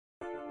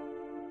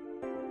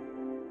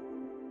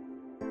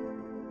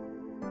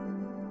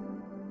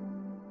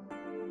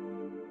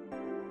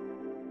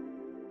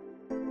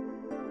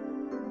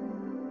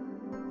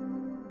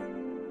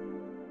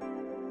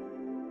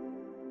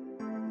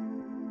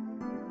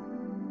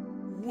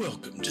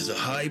Welcome to the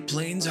High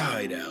Plains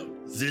Hideout.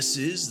 This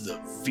is the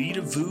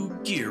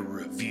Vita-Vu Gear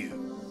Review.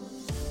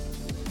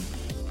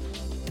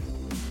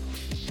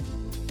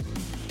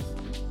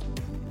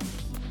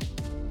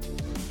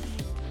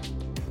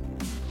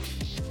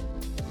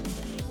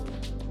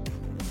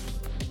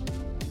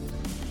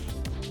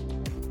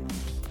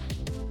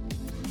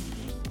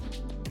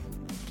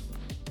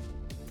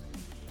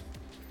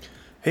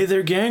 Hey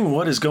there, gang.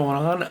 What is going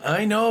on?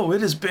 I know,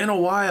 it has been a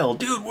while.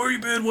 Dude, where you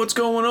been? What's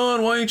going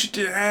on? Why ain't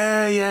you...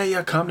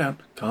 Yeah. Calm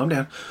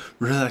down.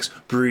 Relax.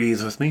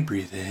 Breathe with me.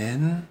 Breathe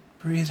in.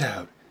 Breathe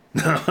out.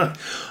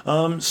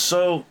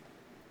 So,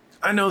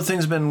 I know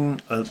things have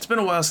been... it's been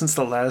a while since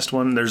the last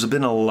one. There's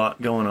been a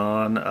lot going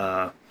on.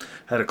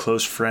 Had a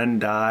close friend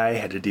die.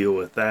 Had to deal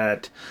with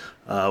that.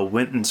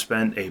 Went and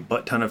spent a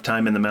butt ton of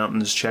time in the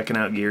mountains checking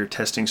out gear,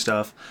 testing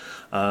stuff.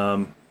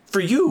 For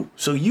you,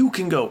 so you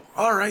can go,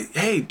 all right,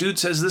 hey, dude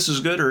says this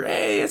is good, or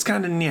hey, it's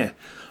kind of yeah.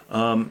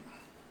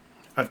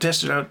 I've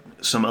tested out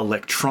some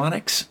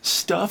electronics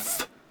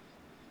stuff,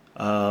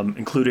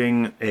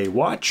 including a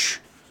watch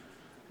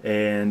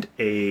and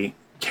a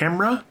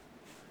camera.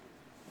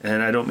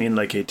 And I don't mean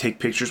like a take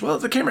pictures. Well,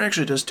 the camera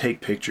actually does take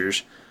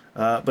pictures,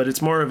 but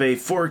it's more of a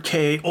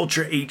 4K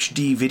Ultra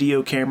HD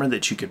video camera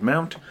that you could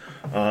mount.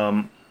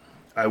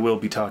 I will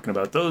be talking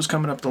about those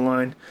coming up the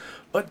line.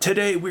 But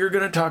today we're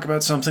going to talk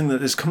about something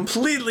that is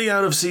completely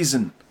out of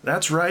season.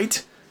 That's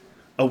right,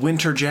 a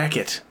winter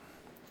jacket.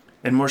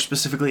 And more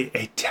specifically,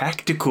 a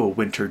tactical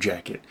winter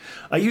jacket.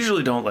 I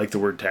usually don't like the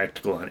word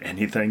tactical on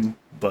anything,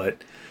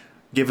 but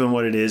given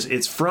what it is,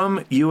 it's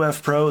from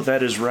UF Pro.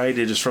 That is right,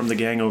 it is from the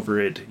gang over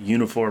at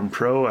Uniform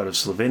Pro out of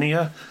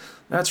Slovenia.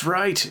 That's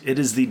right, it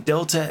is the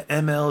Delta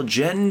ML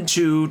Gen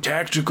 2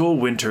 Tactical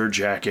Winter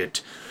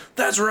Jacket.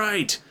 That's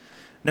right.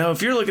 Now,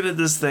 if you're looking at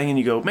this thing and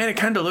you go, man, it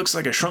kind of looks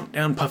like a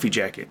shrunk-down puffy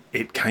jacket.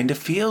 It kind of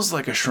feels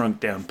like a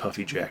shrunk-down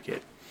puffy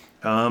jacket.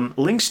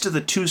 Links to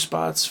the two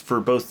spots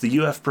for both the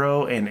UF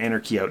Pro and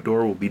Anarchy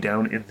Outdoor will be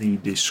down in the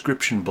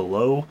description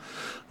below.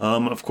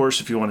 Of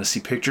course, if you want to see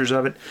pictures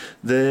of it,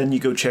 then you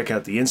go check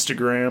out the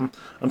Instagram.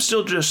 I'm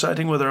still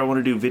deciding whether I want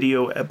to do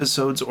video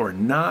episodes or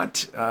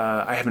not.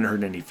 I haven't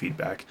heard any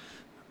feedback.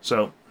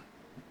 So...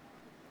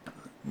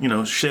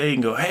 Shay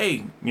and go,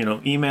 hey,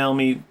 email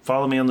me,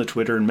 follow me on the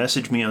Twitter, and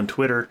message me on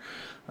Twitter.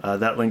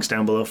 That link's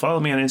down below.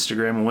 Follow me on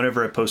Instagram, and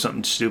whenever I post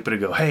something stupid, I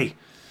go, hey,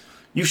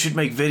 you should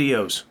make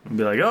videos. And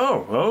be like,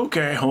 oh,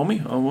 okay,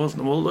 homie.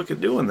 We'll look at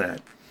doing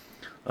that.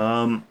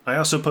 I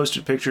also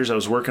posted pictures. I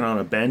was working on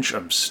a bench.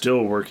 I'm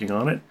still working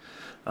on it.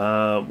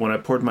 When I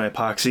poured my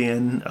epoxy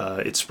in,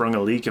 it sprung a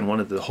leak in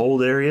one of the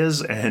hold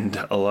areas,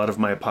 and a lot of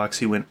my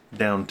epoxy went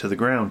down to the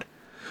ground.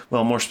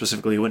 Well, more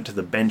specifically, it went to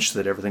the bench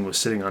that everything was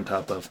sitting on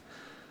top of.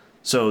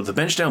 So the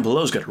bench down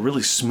below's got a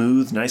really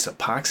smooth, nice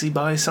epoxy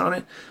base on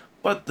it,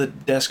 but the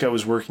desk I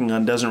was working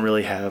on doesn't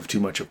really have too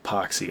much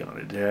epoxy on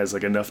it. It has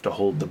like enough to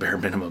hold the bare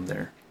minimum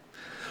there.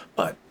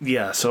 But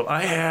yeah, so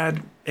I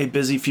had a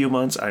busy few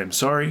months. I am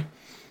sorry.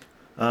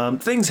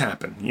 Things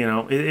happen,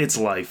 it's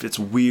life. It's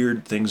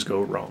weird. Things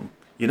go wrong.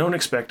 You don't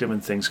expect them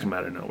and things come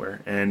out of nowhere.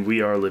 And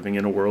we are living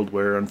in a world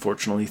where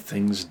unfortunately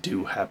things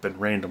do happen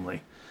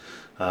randomly.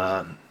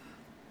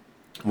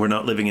 We're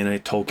not living in a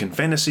Tolkien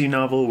fantasy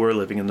novel, we're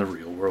living in the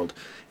real world,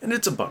 and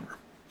it's a bummer.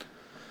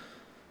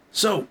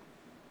 So,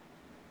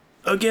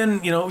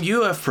 again,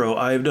 UF Pro,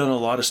 I've done a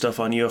lot of stuff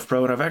on UF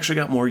Pro, and I've actually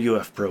got more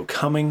UF Pro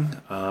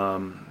coming.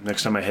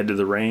 Next time I head to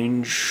the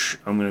range,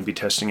 I'm going to be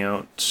testing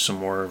out some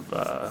more of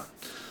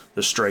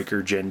the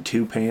Striker Gen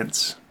 2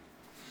 pants.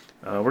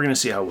 We're going to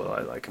see how well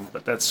I like them,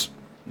 but that's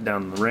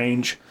down the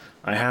range.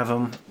 I have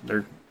them.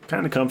 They're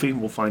kind of comfy.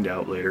 We'll find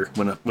out later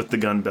with the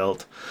gun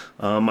belt.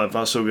 I've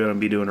also going to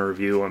be doing a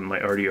review on my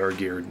RDR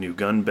Gear new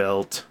gun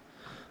belt,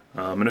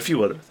 and a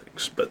few other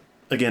things. But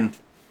again,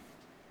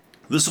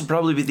 this will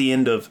probably be the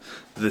end of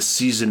the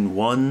season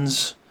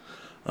 1s.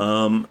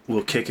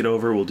 We'll kick it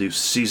over. We'll do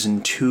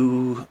season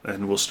 2,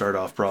 and we'll start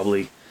off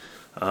probably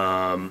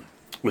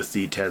with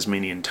the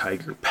Tasmanian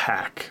Tiger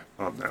pack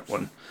on that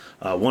one.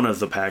 One of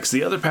the packs.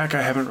 The other pack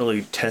I haven't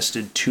really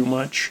tested too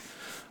much.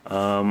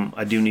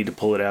 I do need to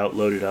pull it out,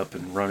 load it up,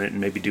 and run it,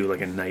 and maybe do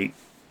like a night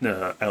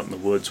out in the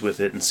woods with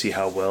it and see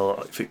how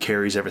well, if it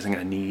carries everything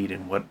I need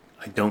and what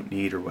I don't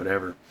need or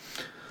whatever.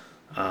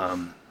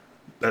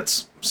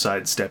 That's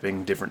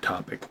sidestepping, different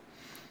topic.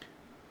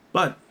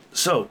 But,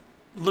 so,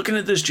 looking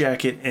at this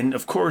jacket, and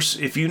of course,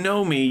 if you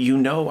know me, you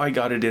know I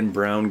got it in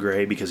brown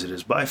gray because it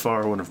is by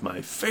far one of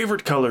my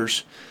favorite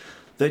colors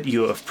that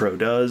UF Pro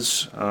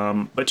does.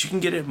 But you can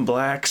get it in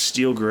black,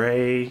 steel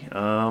gray.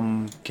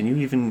 Can you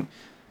even...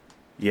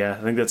 Yeah,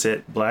 I think that's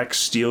it. Black,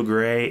 steel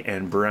gray,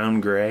 and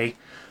brown gray.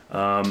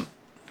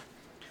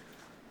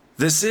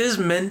 This is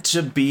meant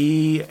to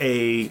be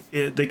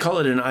they call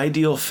it an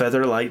ideal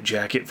featherlight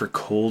jacket for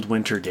cold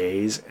winter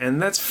days,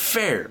 and that's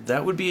fair.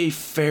 That would be a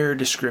fair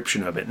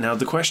description of it. Now,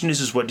 the question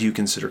is what do you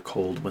consider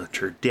cold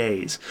winter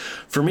days?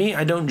 For me,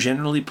 I don't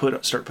generally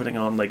start putting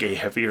on like a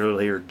heavier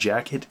layered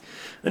jacket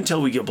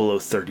until we get below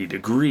 30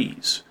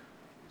 degrees.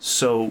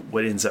 So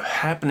what ends up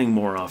happening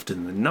more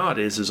often than not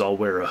is I'll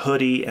wear a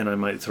hoodie and I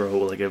might throw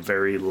like a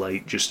very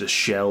light, just a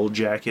shell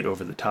jacket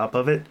over the top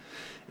of it.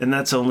 And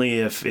that's only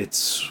if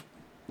it's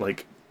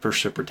like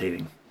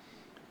precipitating.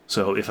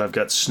 So if I've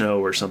got snow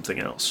or something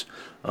else.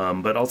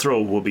 But I'll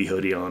throw a Wooby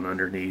hoodie on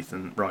underneath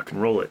and rock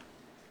and roll it.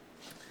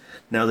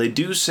 Now they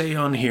do say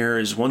on here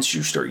is once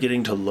you start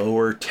getting to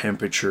lower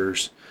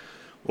temperatures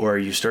or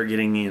you start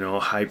getting,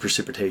 high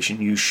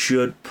precipitation, you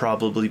should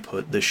probably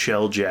put the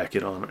shell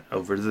jacket on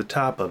over the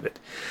top of it.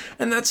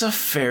 And that's a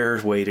fair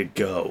way to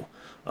go.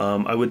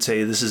 I would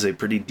say this is a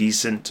pretty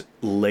decent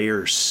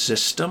layer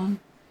system.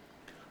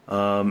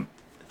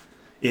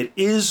 It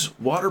is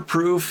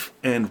waterproof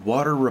and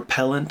water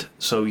repellent,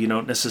 so you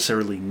don't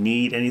necessarily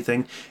need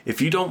anything.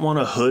 If you don't want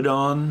a hood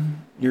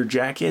on your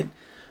jacket,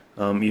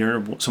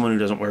 you're someone who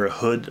doesn't wear a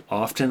hood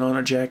often on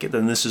a jacket,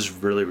 then this is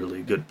really,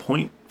 really a good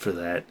point for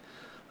that.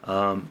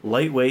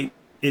 Lightweight,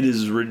 it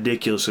is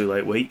ridiculously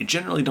lightweight. You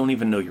generally don't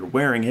even know you're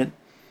wearing it.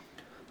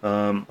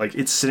 Like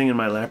it's sitting in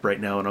my lap right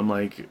now and I'm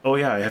like, oh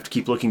yeah, I have to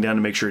keep looking down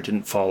to make sure it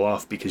didn't fall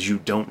off because you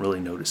don't really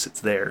notice it's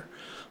there.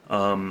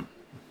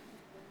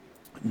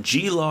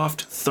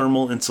 G-Loft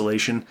thermal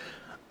insulation.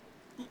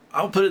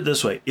 I'll put it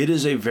this way. It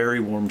is a very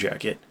warm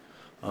jacket.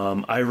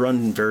 I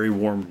run very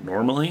warm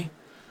normally.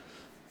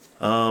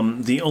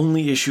 The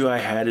only issue I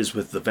had is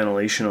with the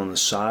ventilation on the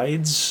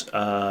sides.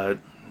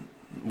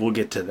 We'll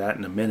get to that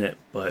in a minute,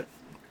 but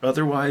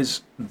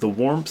otherwise the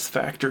warmth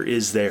factor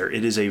is there.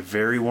 It is a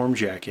very warm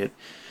jacket.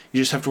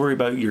 You just have to worry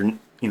about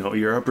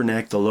your upper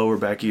neck, the lower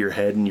back of your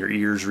head and your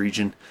ears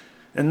region.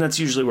 And that's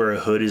usually where a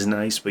hood is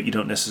nice, but you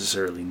don't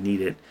necessarily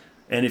need it.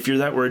 And if you're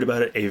that worried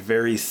about it, a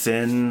very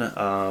thin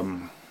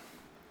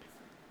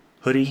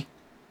hoodie,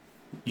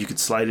 you could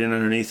slide in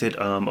underneath it.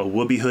 A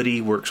Wooby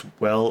hoodie works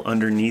well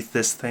underneath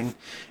this thing.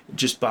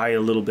 Just buy a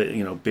little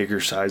bit, bigger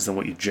size than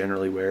what you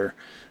generally wear,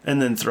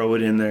 and then throw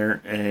it in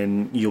there,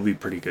 and you'll be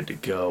pretty good to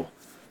go.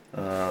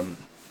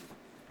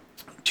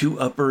 2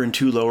 upper and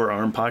 2 lower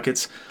arm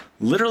pockets.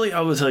 Literally,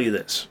 I will tell you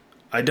this.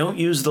 I don't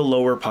use the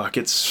lower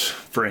pockets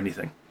for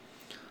anything.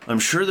 I'm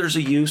sure there's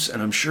a use,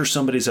 and I'm sure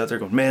somebody's out there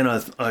going, man,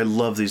 I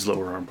love these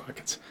lower arm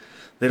pockets.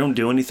 They don't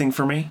do anything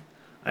for me.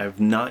 I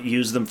have not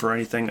used them for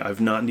anything. I've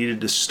not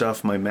needed to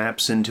stuff my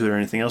maps into it or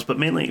anything else, but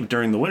mainly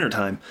during the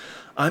wintertime,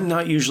 I'm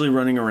not usually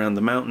running around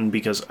the mountain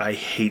because I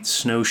hate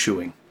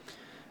snowshoeing.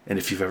 And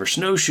if you've ever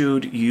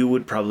snowshoed, you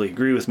would probably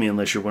agree with me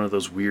unless you're one of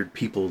those weird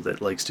people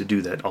that likes to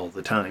do that all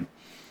the time.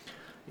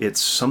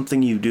 It's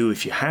something you do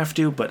if you have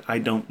to, but I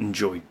don't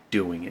enjoy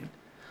doing it.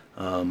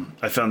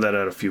 I found that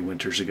out a few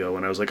winters ago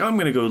and I was like, I'm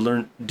going to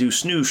go do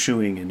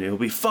snowshoeing and it'll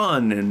be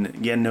fun.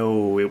 And yeah,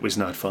 no, it was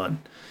not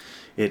fun.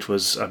 It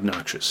was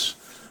obnoxious.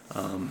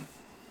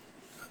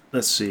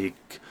 Let's see.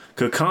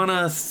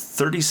 Kokana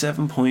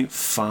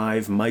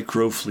 37.5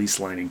 micro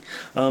fleece lining.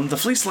 The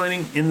fleece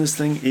lining in this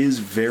thing is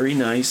very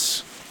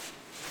nice.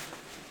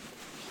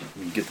 Let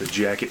me get the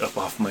jacket up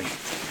off my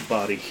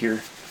body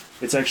here.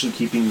 It's actually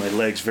keeping my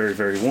legs very,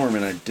 very warm,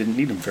 and I didn't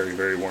need them very,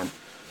 very warm.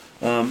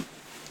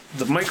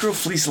 The micro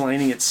fleece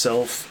lining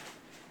itself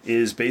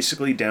is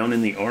basically down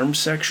in the arm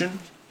section.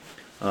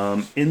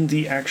 In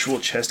the actual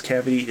chest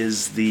cavity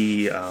is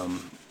the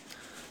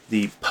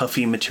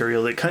puffy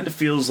material. It kind of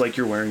feels like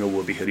you're wearing a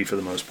Wooby hoodie for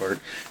the most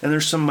part. And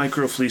there's some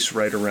micro fleece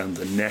right around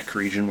the neck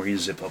region where you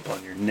zip up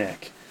on your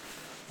neck.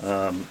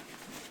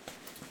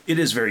 It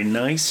is very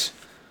nice.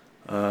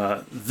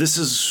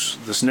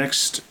 This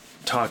next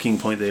talking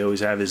point they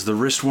always have is the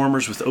wrist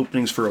warmers with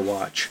openings for a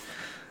watch.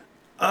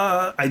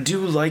 I do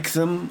like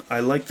them. I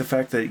like the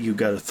fact that you've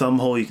got a thumb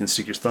hole you can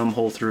stick your thumb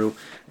hole through,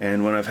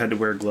 and when I've had to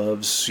wear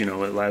gloves, it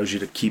allows you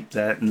to keep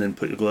that and then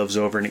put your gloves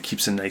over, and it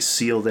keeps a nice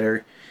seal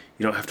there.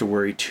 You don't have to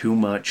worry too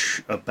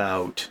much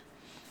about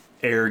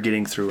air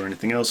getting through or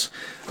anything else,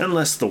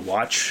 unless the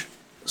watch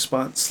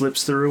spot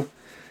slips through.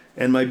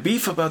 And my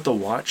beef about the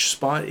watch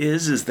spot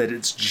is that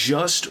it's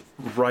just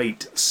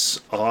right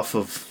off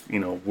of,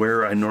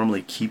 where I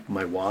normally keep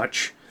my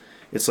watch.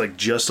 It's like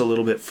just a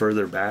little bit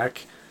further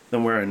back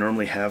than where I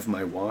normally have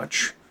my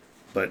watch.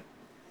 But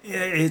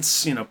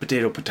it's,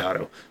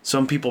 potato.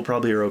 Some people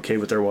probably are okay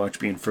with their watch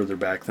being further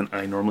back than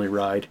I normally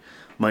ride.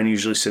 Mine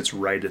usually sits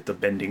right at the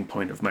bending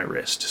point of my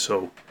wrist.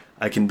 So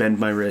I can bend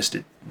my wrist.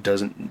 It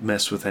doesn't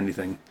mess with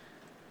anything.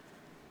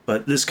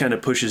 But this kind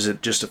of pushes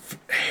it just a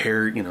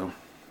hair, I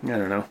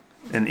don't know,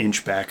 an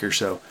inch back or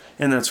so.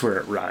 And that's where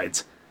it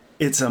rides.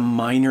 It's a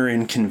minor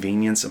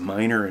inconvenience, a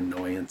minor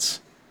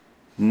annoyance.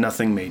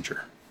 Nothing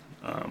major.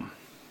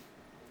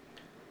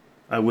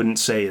 I wouldn't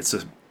say it's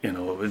a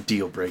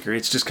deal breaker.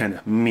 It's just kind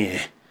of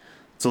meh.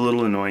 It's a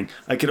little annoying.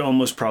 I could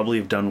almost probably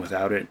have done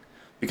without it.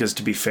 Because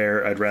to be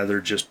fair, I'd rather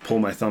just pull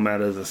my thumb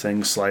out of the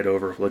thing, slide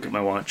over, look at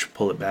my watch,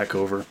 pull it back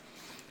over.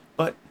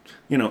 But,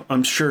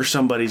 I'm sure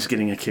somebody's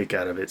getting a kick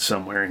out of it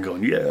somewhere and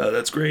going, yeah,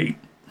 that's great.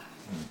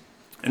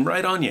 And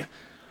right on you.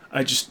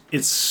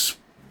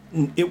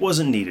 It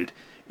wasn't needed.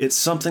 It's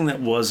something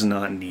that was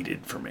not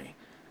needed for me.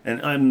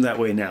 And I'm that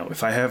way now.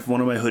 If I have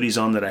one of my hoodies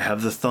on that I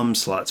have the thumb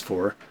slots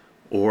for,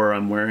 or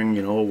I'm wearing,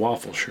 a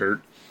waffle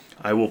shirt,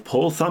 I will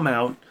pull thumb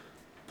out,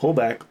 pull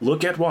back,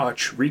 look at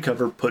watch,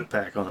 recover, put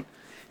back on.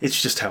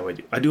 It's just how I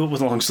do. I do it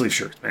with long sleeve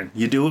shirts, man.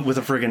 You do it with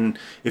a friggin',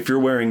 if you're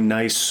wearing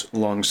nice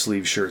long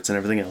sleeve shirts and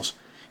everything else,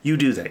 you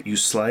do that. You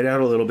slide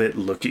out a little bit,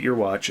 look at your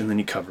watch, and then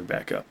you cover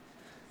back up.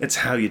 It's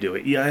how you do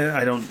it. Yeah,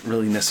 I don't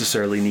really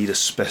necessarily need a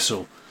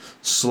special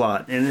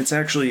slot, and it's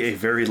actually a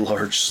very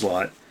large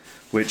slot,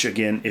 which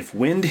again, if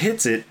wind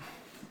hits it,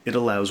 it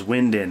allows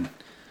wind in.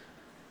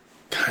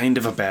 Kind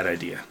of a bad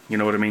idea. You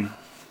know what I mean?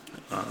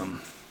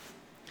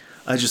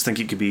 I just think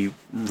it could be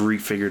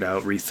refigured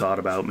out, rethought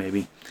about,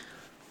 maybe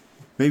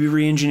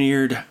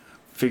re-engineered,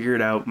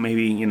 figured out,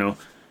 maybe, you know,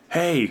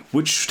 hey,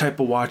 which type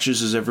of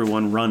watches is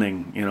everyone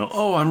running? You know,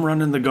 oh, I'm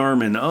running the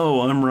Garmin.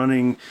 Oh, I'm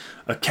running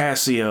a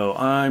Casio.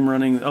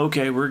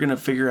 Okay, we're going to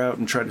figure out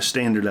and try to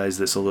standardize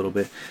this a little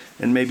bit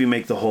and maybe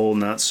make the hole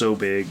not so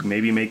big.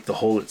 Maybe make the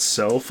hole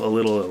itself a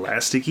little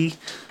elasticy.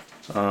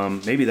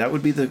 Maybe that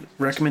would be the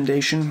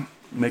recommendation.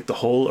 Make the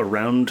hole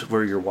around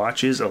where your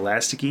watch is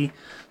elasticy.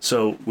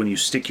 So when you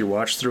stick your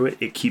watch through it,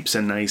 it keeps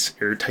a nice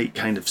airtight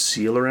kind of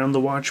seal around the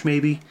watch,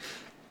 maybe.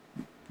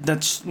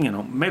 That's, you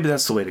know, maybe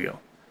that's the way to go.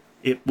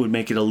 It would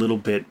make it a little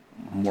bit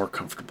more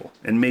comfortable.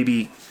 And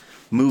maybe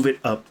move it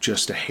up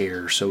just a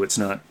hair so it's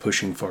not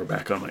pushing far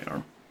back on my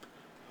arm.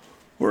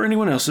 Or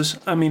anyone else's.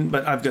 I mean,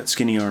 but I've got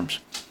skinny arms.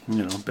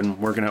 You know, been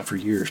working out for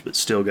years, but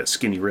still got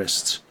skinny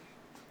wrists.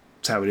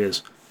 That's how it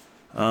is.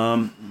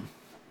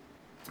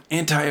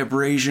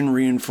 Anti-abrasion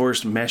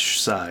reinforced mesh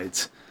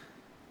sides.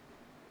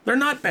 They're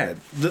not bad.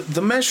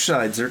 The mesh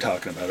sides they're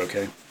talking about,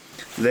 okay?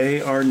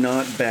 They are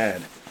not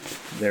bad.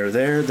 They're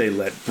there. They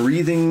let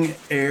breathing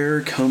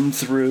air come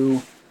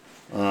through.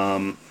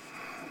 They're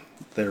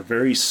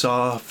very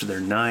soft. They're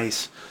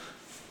nice.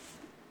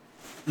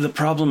 The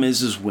problem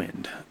is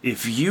wind.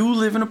 If you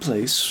live in a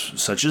place,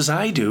 such as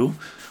I do,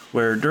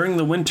 where during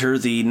the winter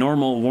the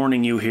normal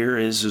warning you hear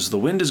is the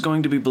wind is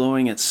going to be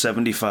blowing at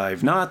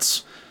 75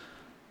 knots,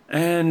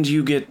 and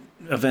you get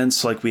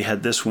events like we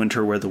had this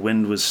winter where the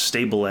wind was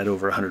stable at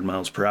over 100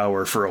 miles per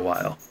hour for a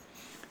while,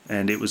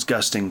 and it was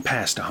gusting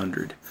past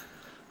 100.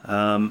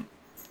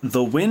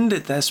 The wind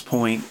at this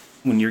point,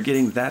 when you're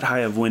getting that high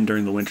of wind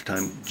during the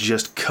wintertime,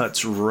 just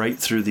cuts right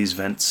through these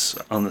vents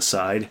on the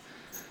side.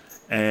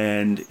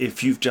 And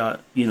if you've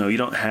got, you know, you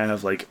don't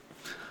have like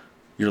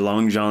your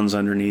long johns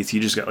underneath,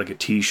 you just got like a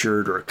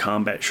t-shirt or a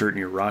combat shirt and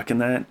you're rocking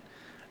that,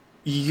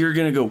 you're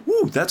going to go,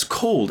 woo, that's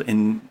cold.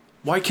 And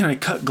why can I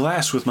cut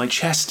glass with my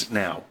chest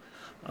now?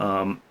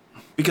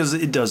 Because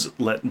it does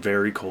let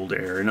very cold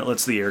air and it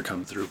lets the air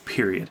come through,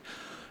 period.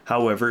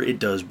 However, it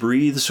does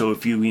breathe, so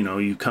if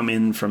you come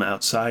in from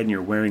outside and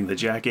you're wearing the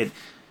jacket,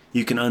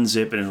 you can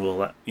unzip and it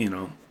will,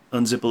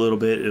 unzip a little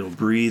bit, it'll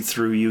breathe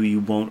through you, you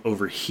won't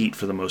overheat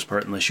for the most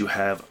part unless you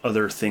have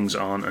other things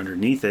on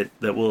underneath it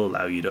that will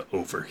allow you to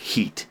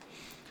overheat.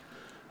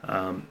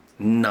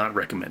 Not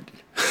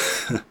recommended.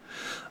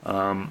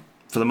 For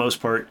the most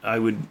part,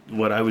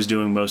 what I was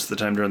doing most of the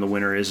time during the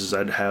winter is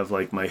I'd have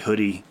like my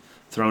hoodie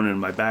thrown in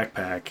my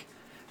backpack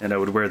and I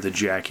would wear the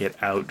jacket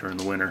out during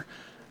the winter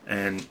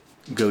and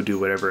go do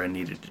whatever I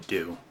needed to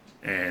do.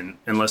 And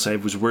unless I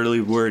was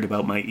really worried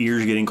about my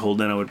ears getting cold,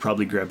 then I would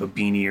probably grab a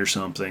beanie or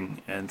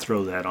something and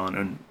throw that on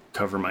and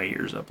cover my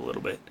ears up a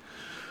little bit,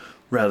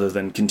 rather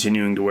than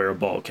continuing to wear a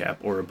ball cap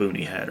or a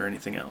boonie hat or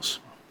anything else.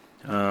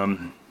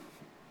 Then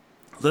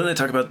they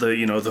talk about the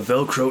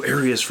Velcro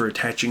areas for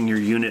attaching your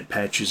unit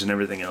patches and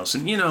everything else.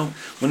 And,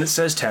 when it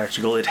says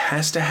tactical, it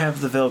has to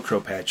have the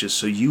Velcro patches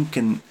so you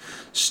can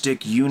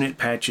stick unit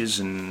patches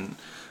and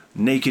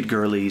naked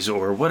girlies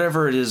or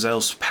whatever it is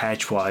else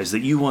patch-wise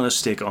that you want to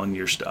stick on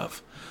your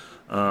stuff.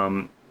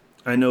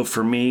 I know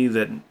for me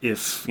that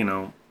if,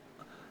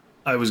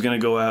 I was going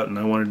to go out and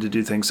I wanted to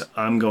do things,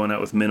 I'm going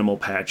out with minimal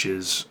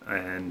patches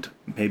and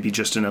maybe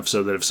just enough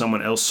so that if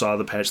someone else saw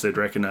the patch, they'd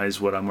recognize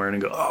what I'm wearing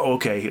and go, oh,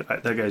 okay,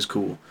 that guy's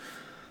cool.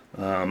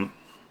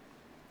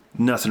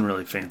 Nothing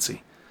really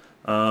fancy.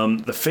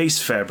 The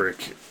face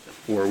fabric,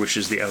 which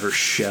is the outer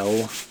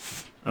shell,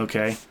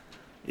 okay,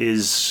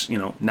 is,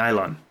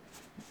 nylon.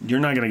 You're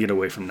not going to get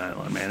away from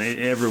nylon, man.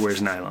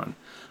 Everywhere's nylon.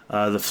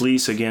 The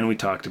fleece, again, we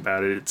talked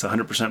about it. It's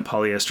 100%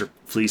 polyester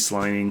fleece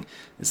lining.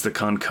 It's the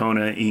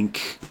Concona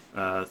Ink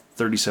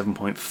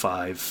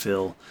 37.5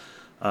 fill.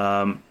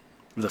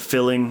 The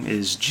filling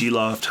is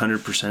G-Loft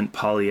 100%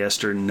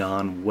 polyester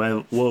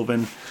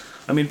non-woven.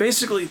 I mean,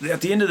 basically,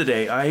 at the end of the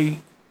day,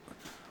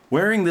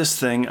 wearing this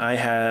thing, I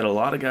had a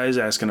lot of guys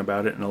asking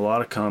about it and a lot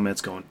of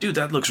comments going, dude,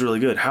 that looks really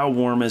good. How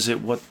warm is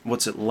it?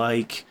 What's it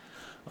like?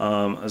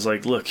 I was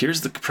like, look,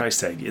 here's the price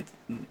tag.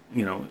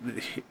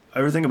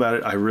 Everything about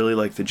it, I really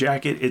like the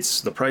jacket.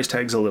 The price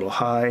tag's a little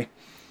high.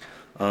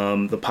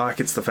 The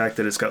pockets, the fact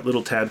that it's got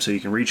little tabs so you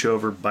can reach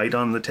over, bite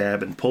on the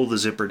tab, and pull the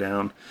zipper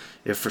down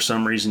if for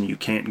some reason you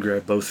can't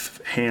grab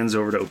both hands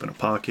over to open a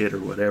pocket or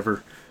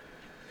whatever.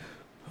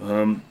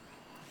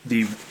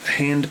 The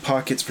hand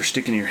pockets for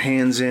sticking your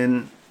hands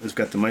in. It's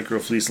got the micro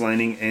fleece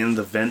lining and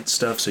the vent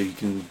stuff so you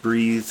can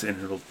breathe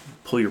and it'll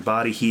pull your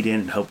body heat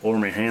in and help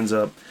warm your hands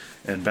up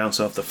and bounce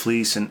off the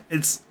fleece, and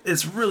it's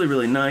really,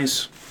 really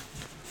nice.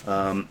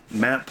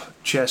 Map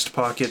chest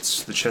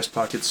pockets, the chest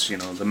pockets,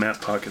 the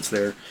map pockets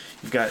there.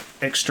 You've got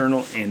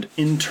external and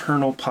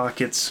internal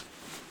pockets.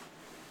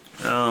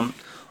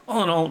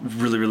 All in all,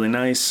 really, really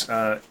nice.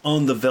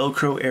 On the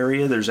Velcro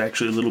area, there's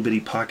actually little bitty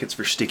pockets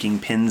for sticking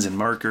pins and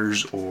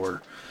markers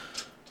or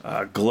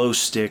glow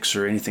sticks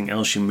or anything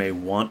else you may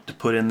want to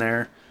put in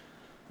there.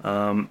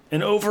 And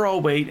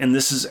overall weight, and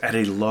this is at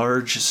a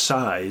large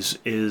size,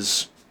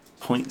 is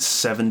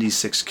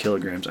 0.76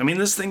 kilograms. I mean,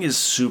 this thing is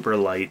super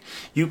light.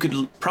 You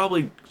could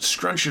probably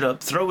scrunch it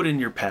up, throw it in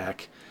your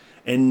pack,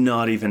 and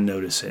not even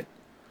notice it.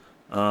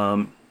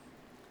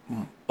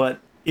 But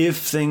if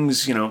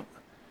things,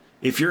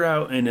 if you're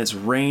out and it's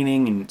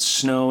raining and it's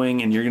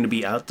snowing and you're going to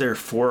be out there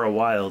for a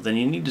while, then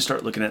you need to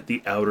start looking at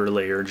the outer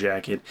layer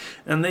jacket.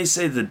 And they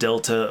say the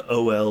Delta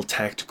OL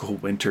Tactical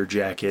Winter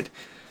Jacket.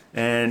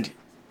 And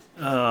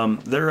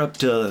they're up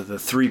to the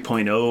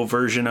 3.0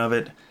 version of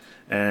it.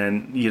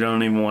 And you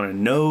don't even want to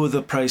know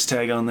the price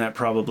tag on that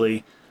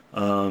probably.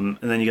 And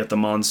then you got the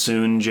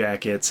monsoon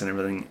jackets and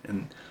everything.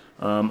 And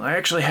I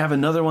actually have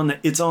another one that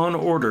it's on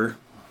order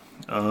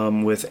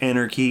with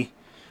Anarchy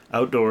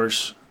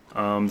Outdoors.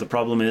 The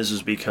problem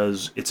is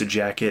because it's a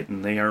jacket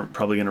and they aren't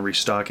probably going to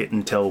restock it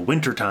until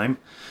wintertime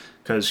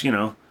because,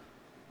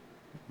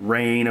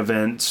 rain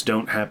events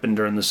don't happen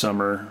during the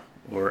summer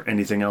or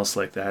anything else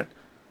like that.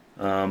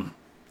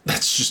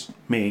 That's just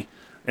me.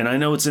 And I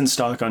know it's in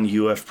stock on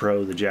UF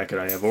Pro, the jacket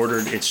I have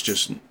ordered. It's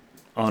just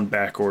on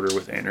back order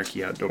with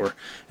Anarchy Outdoor.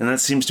 And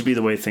that seems to be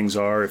the way things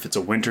are. If it's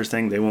a winter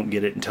thing, they won't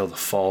get it until the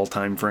fall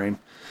time frame.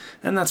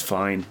 And that's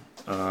fine.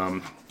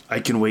 I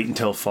can wait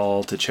until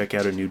fall to check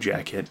out a new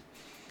jacket.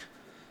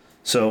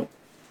 So,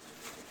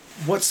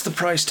 what's the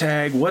price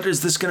tag? What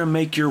is this going to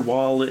make your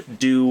wallet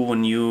do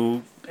when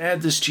you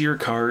add this to your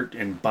cart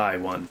and buy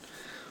one?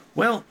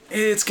 Well,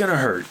 it's going to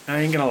hurt. I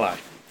ain't going to lie.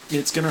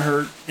 It's going to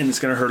hurt, and it's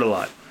going to hurt a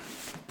lot.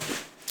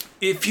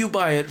 If you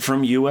buy it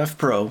from UF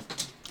Pro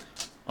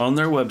on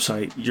their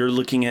website, you're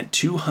looking at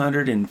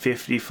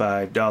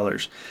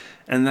 $255.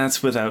 And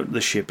that's without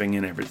the shipping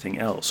and everything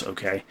else,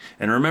 okay?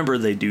 And remember,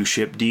 they do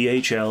ship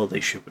DHL. They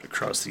ship it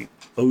across the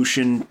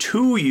ocean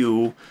to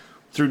you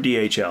through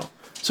DHL.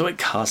 So it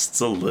costs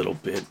a little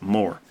bit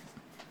more.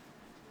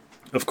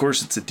 Of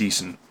course, it's a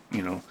decent,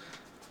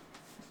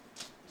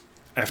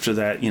 after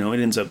that, it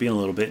ends up being a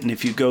little bit. And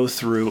if you go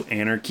through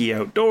Anarchy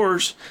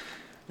Outdoors,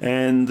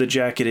 and the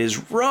jacket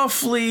is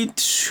roughly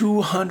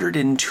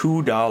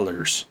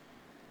 $202.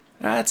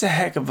 That's a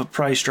heck of a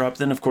price drop.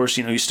 Then, of course,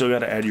 you still got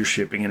to add your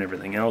shipping and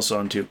everything else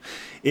onto.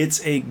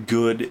 It's a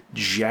good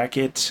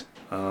jacket.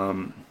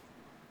 Now,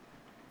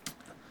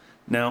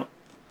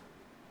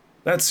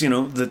 that's,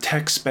 the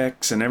tech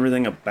specs and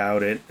everything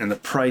about it and the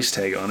price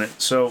tag on it.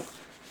 So,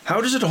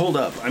 how does it hold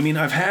up? I mean,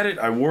 I've had it.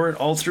 I wore it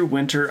all through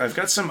winter. I've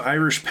got some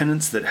Irish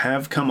pennants that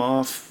have come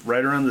off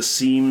right around the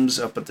seams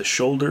up at the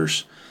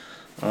shoulders.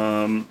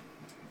 And,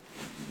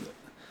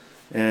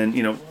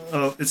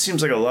 it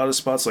seems like a lot of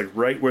spots, like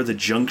right where the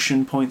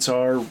junction points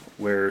are,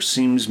 where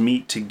seams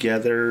meet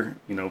together,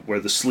 where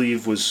the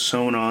sleeve was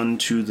sewn on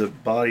to the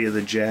body of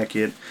the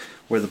jacket,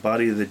 where the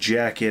body of the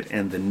jacket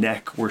and the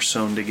neck were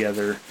sewn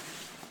together.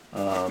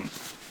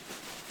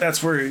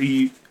 That's where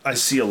I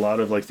see a lot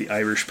of like the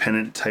Irish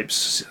pennant type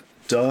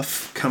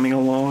stuff coming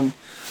along.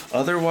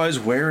 Otherwise,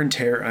 wear and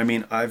tear. I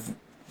mean,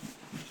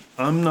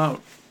 I'm not,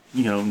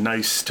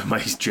 nice to my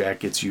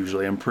jackets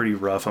usually. I'm pretty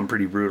rough. I'm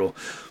pretty brutal.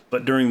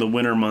 But during the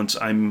winter months,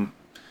 I'm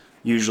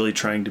usually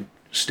trying to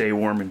stay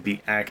warm and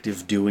be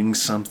active doing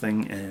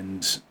something,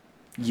 and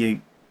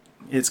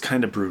it's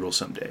kind of brutal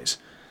some days.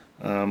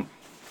 I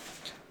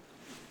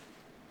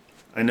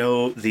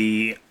know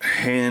the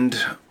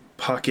hand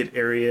pocket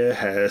area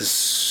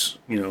has,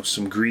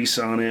 some grease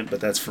on it, but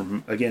that's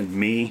from, again,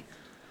 me.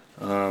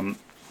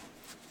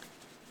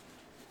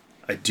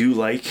 I do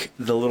like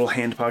the little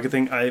hand pocket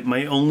thing.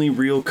 My only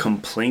real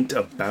complaint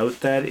about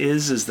that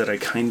is that I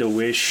kind of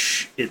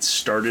wish it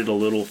started a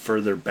little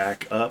further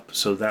back up,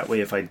 so that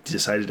way if I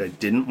decided I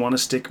didn't want to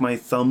stick my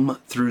thumb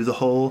through the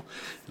hole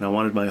and I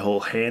wanted my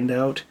whole hand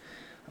out,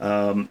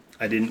 I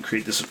didn't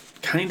create this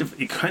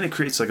it kind of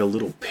creates like a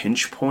little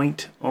pinch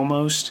point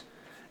almost,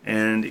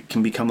 and it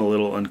can become a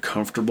little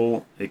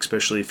uncomfortable,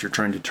 especially if you're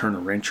trying to turn a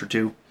wrench or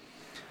two.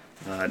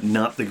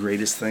 Not the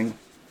greatest thing.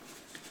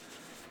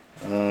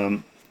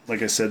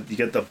 Like I said, you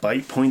get the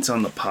bite points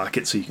on the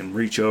pocket so you can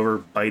reach over,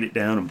 bite it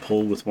down, and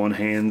pull with one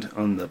hand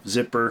on the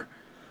zipper.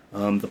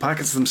 The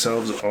pockets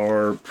themselves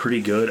are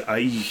pretty good.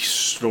 I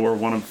store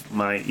one of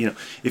my,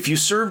 if you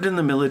served in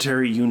the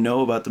military, you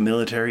know about the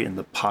military and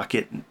the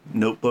pocket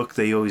notebook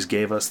they always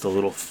gave us, the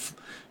little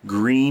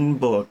green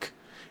book,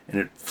 and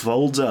it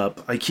folds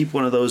up. I keep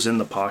one of those in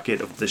the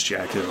pocket of this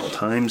jacket at all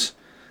times,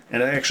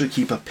 and I actually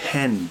keep a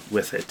pen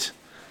with it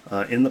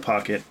in the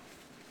pocket,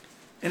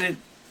 and it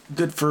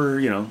good for,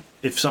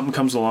 if something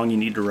comes along, you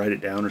need to write it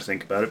down or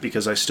think about it,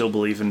 because I still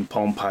believe in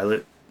Palm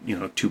Pilot,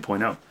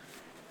 2.0.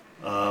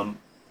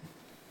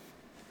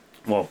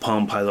 Well,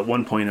 Palm Pilot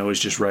 1.0 is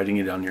just writing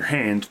it on your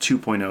hand.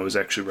 2.0 is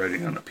actually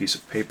writing on a piece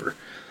of paper.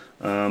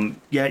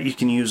 Yeah, you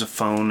can use a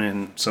phone,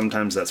 and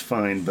sometimes that's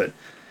fine, but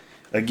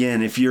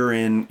again, if you're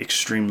in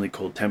extremely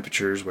cold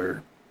temperatures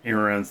where you're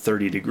around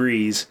 30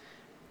 degrees,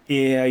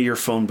 yeah, your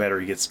phone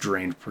battery gets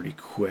drained pretty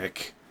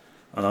quick.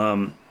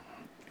 And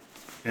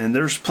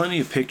there's plenty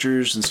of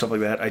pictures and stuff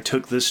like that. I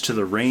took this to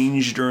the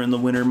range during the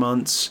winter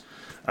months,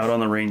 out on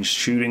the range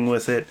shooting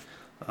with it.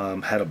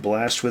 Had a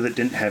blast with it,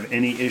 didn't have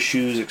any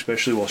issues,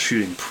 especially while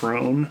shooting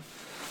prone.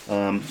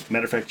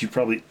 Matter of fact,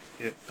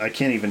 I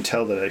can't even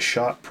tell that I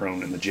shot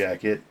prone in the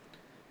jacket.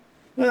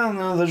 Well,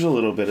 no, there's a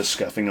little bit of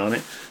scuffing on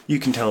it. You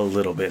can tell a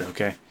little bit,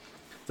 okay,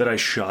 that I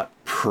shot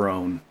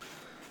prone.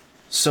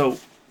 So,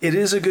 it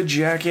is a good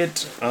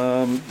jacket.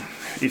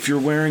 If you're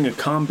wearing a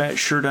combat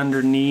shirt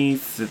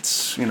underneath,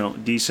 it's,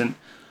 decent.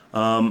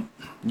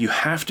 You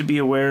have to be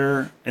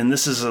aware, and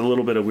this is a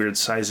little bit of weird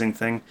sizing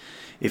thing.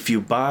 If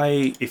you're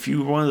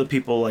one of the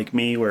people like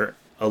me where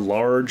a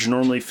large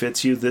normally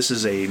fits you, this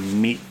is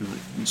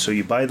so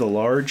you buy the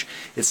large.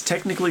 It's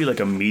technically like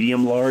a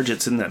medium large.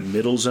 It's in that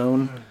middle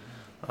zone.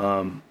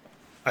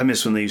 I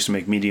miss when they used to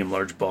make medium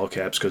large ball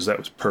caps because that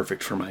was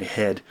perfect for my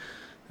head.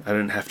 I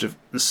didn't have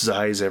to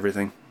size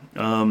everything.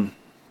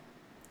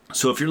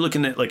 So if you're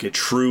looking at like a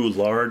true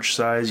large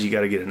size, you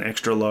got to get an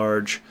extra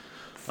large.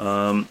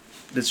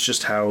 It's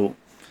just how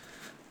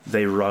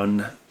they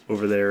run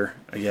over there,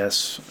 I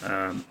guess,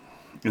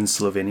 in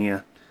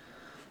Slovenia.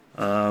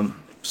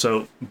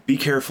 So be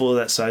careful of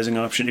that sizing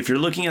option. If you're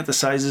looking at the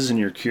sizes and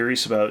you're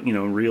curious about,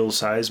 real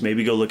size,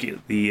 maybe go look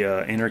at the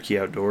Anarchy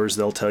Outdoors.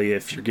 They'll tell you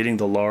if you're getting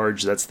the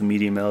large, that's the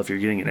medium L. If you're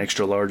getting an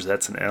extra large,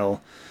 that's an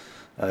L.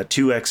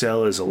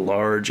 2XL is a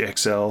large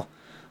XL.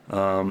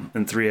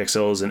 And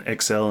 3XL is an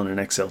XL and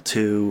an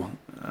XL2,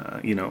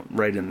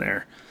 right in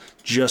there.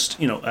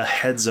 Just, a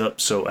heads up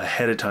so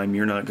ahead of time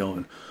you're not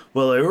going,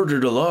 well, I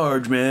ordered a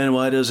large, man,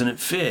 why doesn't it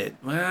fit?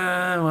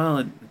 Well,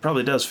 it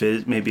probably does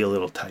fit. It may be a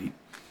little tight.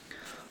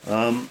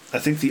 I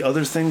think the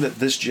other thing that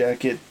this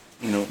jacket,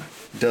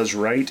 does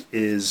right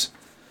is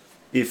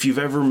if you've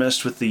ever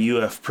messed with the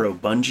UF Pro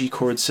bungee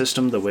cord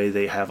system, the way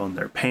they have on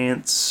their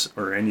pants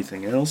or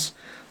anything else,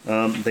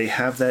 they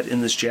have that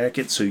in this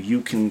jacket, so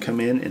you can come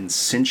in and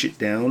cinch it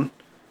down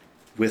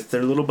with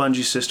their little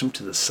bungee system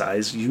to the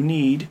size you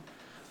need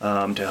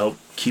to help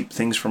keep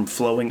things from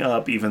flowing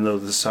up, even though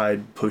the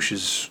side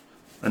pushes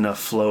enough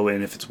flow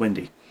in if it's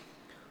windy.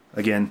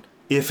 Again,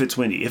 if it's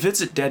windy. If it's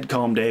a dead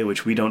calm day,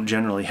 which we don't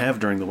generally have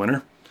during the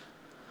winter,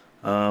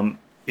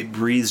 it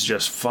breathes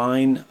just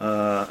fine.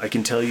 I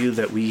can tell you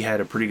that we had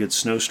a pretty good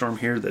snowstorm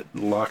here that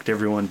locked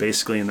everyone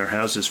basically in their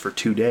houses for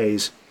 2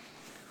 days.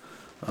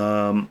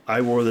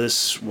 I wore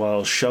this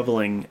while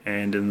shoveling,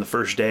 and in the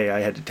first day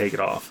I had to take it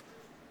off.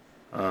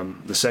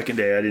 The second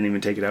day I didn't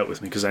even take it out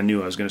with me because I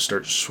knew I was going to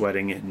start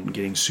sweating and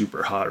getting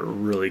super hot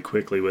really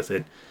quickly with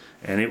it.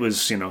 And it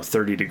was,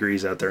 30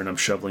 degrees out there, and I'm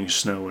shoveling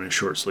snow in a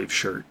short sleeve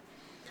shirt.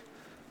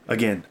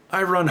 Again,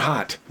 I run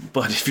hot,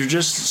 but if you're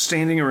just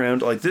standing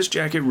around, like, this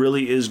jacket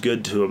really is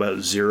good to about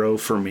 0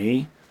 for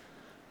me.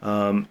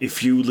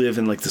 If you live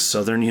in like the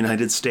southern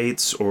United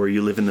States or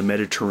you live in the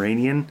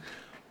Mediterranean,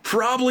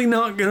 probably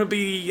not going to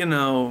be,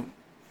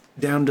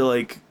 down to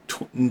like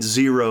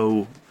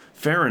 0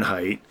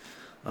 Fahrenheit,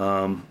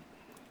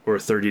 or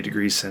 30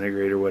 degrees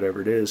centigrade or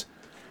whatever it is.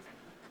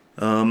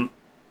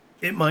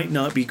 It might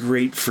not be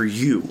great for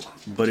you,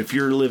 but if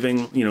you're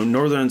living,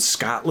 northern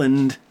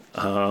Scotland,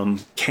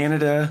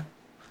 Canada,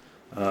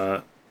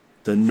 the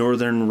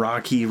northern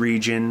Rocky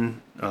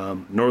region,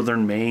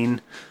 northern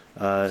Maine,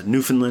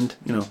 Newfoundland,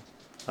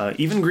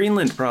 even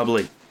Greenland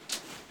probably,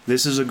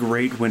 this is a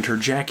great winter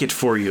jacket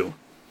for you.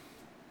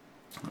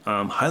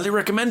 Highly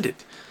recommend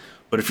it.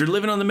 But if you're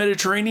living on the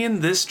Mediterranean,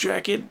 this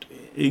jacket,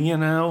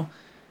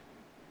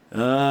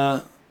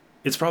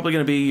 it's probably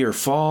going to be your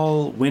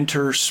fall,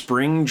 winter,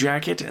 spring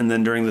jacket, and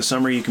then during the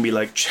summer you can be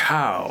like,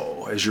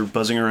 ciao, as you're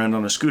buzzing around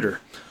on a scooter.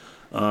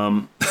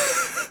 I'm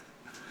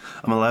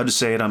allowed to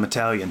say it, I'm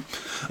Italian.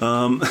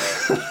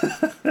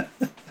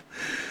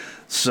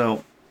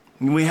 So,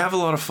 we have a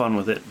lot of fun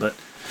with it, but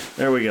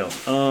there we go.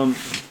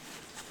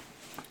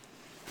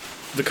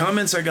 The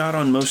comments I got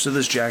on most of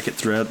this jacket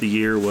throughout the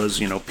year was,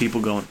 people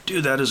going,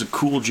 dude, that is a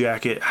cool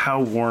jacket. How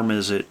warm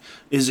is it?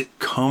 Is it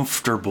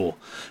comfortable?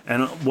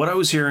 And what I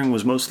was hearing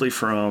was mostly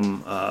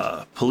from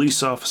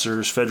police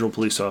officers, federal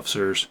police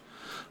officers,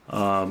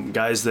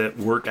 guys that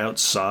work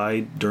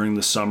outside during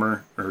the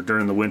summer or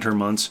during the winter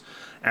months,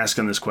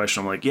 asking this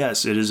question. I'm like,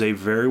 yes, it is a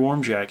very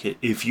warm jacket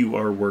if you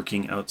are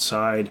working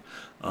outside.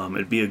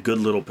 It'd be a good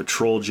little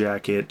patrol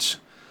jacket.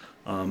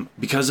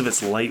 Because of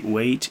its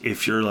lightweight,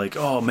 if you're like,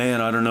 oh man,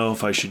 I don't know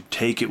if I should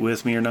take it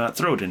with me or not,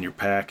 throw it in your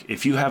pack.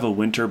 If you have a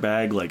winter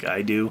bag like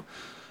I do,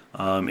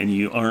 and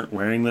you aren't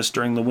wearing this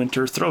during the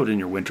winter, throw it in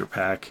your winter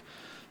pack.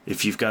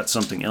 If you've got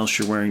something else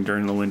you're wearing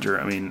during the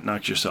winter,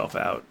 knock yourself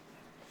out.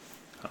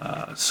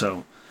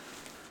 So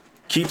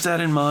keep that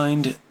in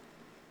mind.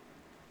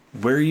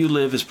 Where you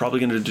live is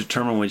probably going to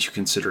determine what you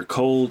consider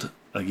cold.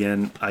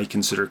 Again, I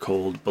consider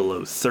cold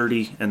below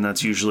 30, and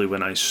that's usually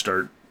when I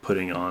start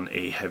putting on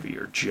a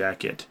heavier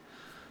jacket.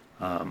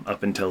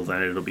 Up until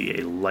then, it'll be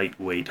a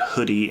lightweight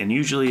hoodie, and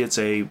usually it's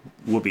a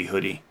Whoopee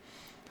hoodie.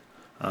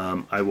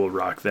 I will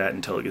rock that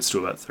until it gets to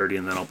about 30,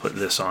 and then I'll put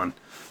this on.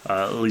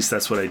 At least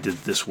that's what I did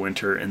this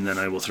winter, and then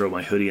I will throw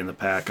my hoodie in the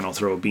pack, and I'll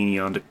throw a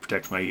beanie on to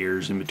protect my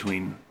ears in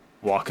between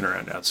walking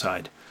around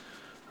outside.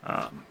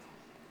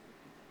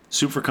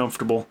 Super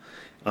comfortable.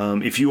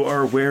 If you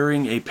are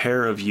wearing a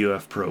pair of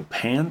UF Pro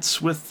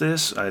pants with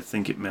this, I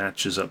think it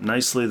matches up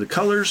nicely. The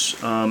colors,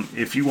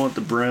 if you want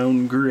the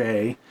brown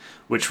gray,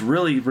 which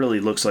really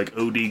looks like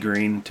OD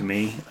green to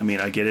me. I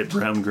mean, I get it,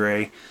 brown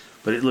gray,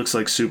 but it looks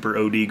like super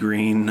OD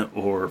green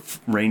or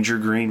Ranger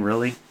green,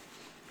 really.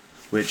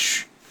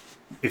 Which,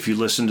 if you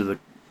listen to the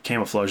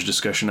camouflage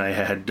discussion I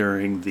had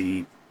during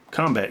the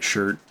combat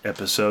shirt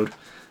episode,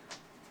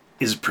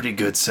 is a pretty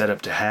good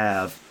setup to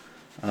have.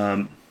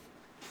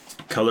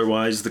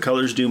 Color-wise, the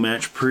colors do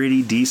match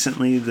pretty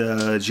decently.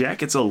 The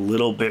jacket's a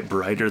little bit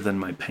brighter than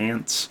my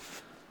pants,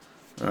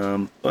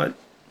 but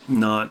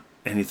not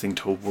anything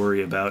to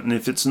worry about. And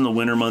if it's in the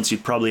winter months,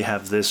 you'd probably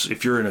have this.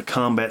 If you're in a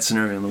combat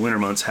scenario in the winter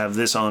months, have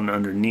this on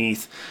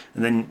underneath,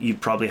 and then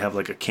you'd probably have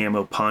like a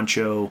camo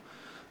poncho,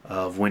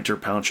 winter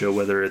poncho,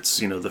 whether it's,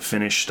 the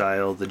Finnish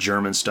style, the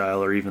German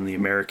style, or even the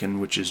American,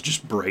 which is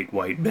just bright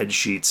white bed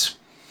sheets.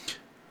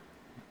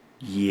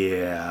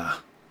 Yeah.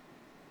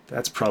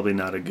 That's probably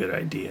not a good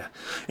idea.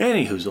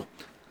 Anyhoozle.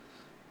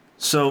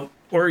 So,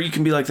 or you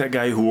can be like that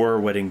guy who wore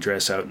a wedding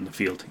dress out in the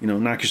field.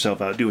 Knock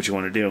yourself out. Do what you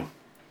want to do.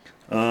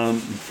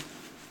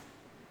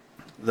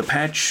 The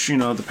patch,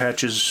 the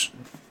patches,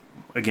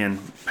 again,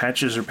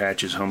 patches are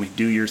patches, homie.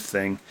 Do your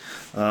thing.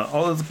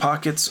 All of the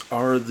pockets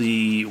are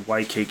the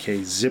YKK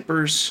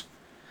zippers.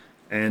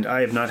 And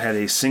I have not had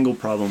a single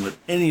problem with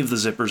any of the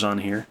zippers on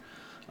here.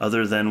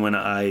 Other than when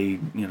I,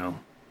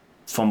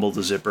 fumble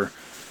the zipper.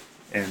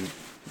 And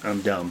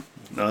I'm dumb.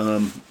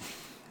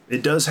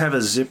 It does have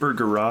a zipper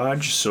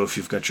garage, so if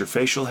you've got your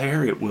facial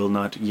hair, it will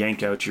not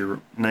yank out your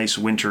nice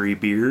wintry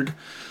beard,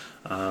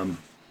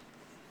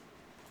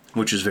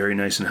 which is very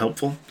nice and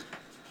helpful.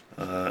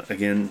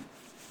 Again,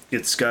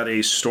 it's got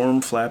a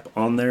storm flap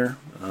on there.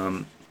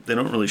 They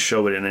don't really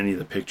show it in any of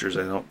the pictures,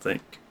 I don't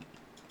think.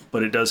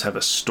 But it does have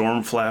a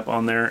storm flap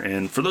on there,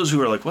 and for those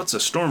who are like, what's a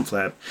storm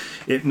flap?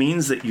 It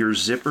means that your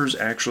zippers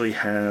actually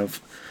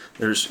have...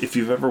 if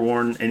you've ever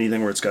worn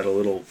anything where it's got a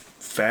little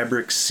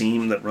fabric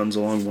seam that runs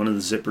along one of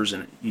the zippers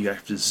and you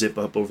have to zip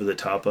up over the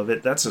top of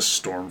it, that's a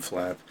storm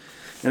flap.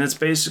 And it's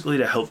basically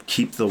to help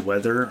keep the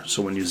weather,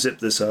 so when you zip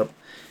this up,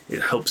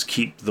 it helps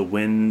keep the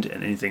wind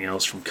and anything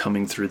else from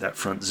coming through that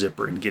front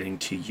zipper and getting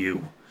to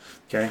you.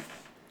 Okay?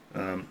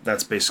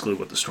 That's basically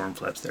what the storm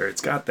flap's there.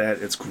 It's got that.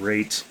 It's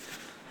great.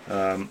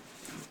 Honestly,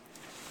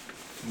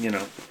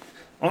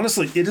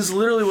 it is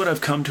literally what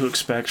I've come to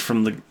expect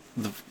from the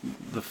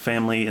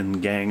family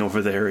and gang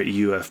over there at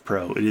UF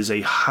Pro. It is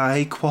a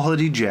high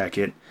quality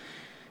jacket.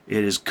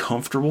 It is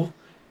comfortable.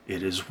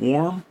 It is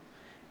warm.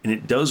 And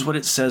it does what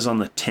it says on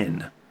the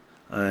tin.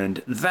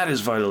 And that is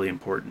vitally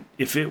important.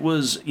 If it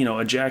was,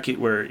 a jacket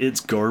where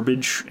it's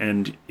garbage,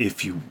 and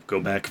if you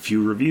go back a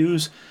few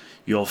reviews,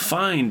 you'll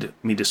find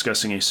me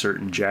discussing a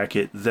certain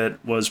jacket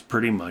that was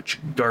pretty much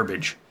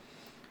garbage.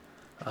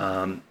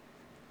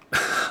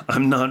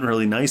 I'm not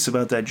really nice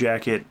about that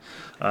jacket,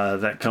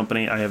 that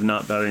company. I have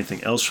not bought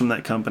anything else from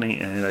that company,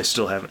 and I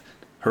still haven't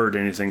heard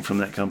anything from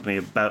that company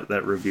about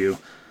that review,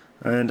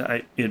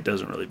 and it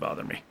doesn't really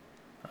bother me.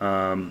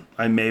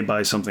 I may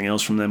buy something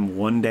else from them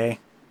one day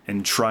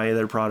and try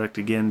their product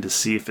again to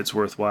see if it's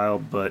worthwhile,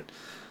 but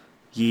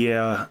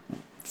yeah,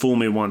 fool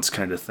me once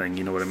kind of thing,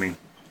 you know what I mean?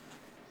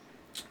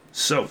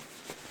 So,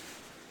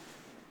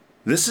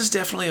 this is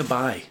definitely a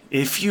buy.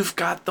 If you've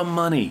got the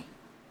money,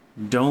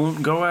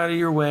 don't go out of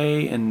your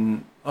way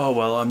and,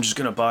 I'm just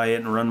going to buy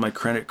it and run my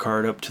credit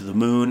card up to the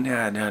moon.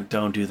 Nah,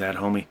 don't do that,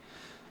 homie.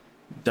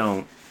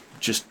 Don't.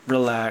 Just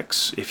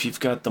relax. If you've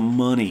got the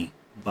money,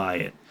 buy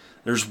it.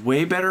 There's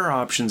way better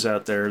options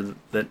out there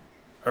that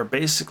are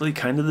basically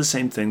kind of the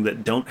same thing,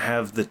 that don't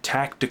have the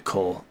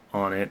tactical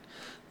on it,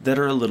 that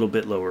are a little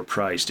bit lower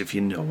priced, if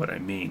you know what I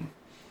mean.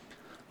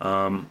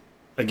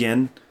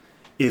 Again,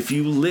 if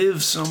you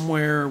live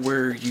somewhere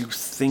where you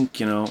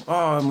think, I'm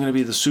going to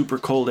be the super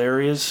cold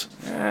areas,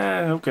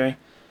 okay.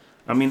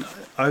 I mean,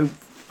 I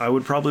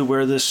would probably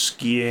wear this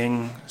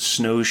skiing,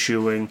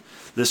 snowshoeing.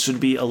 This would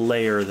be a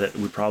layer that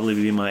would probably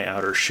be my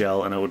outer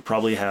shell, and I would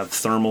probably have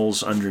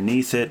thermals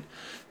underneath it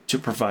to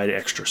provide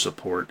extra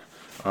support.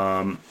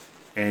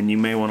 And you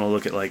may want to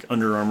look at like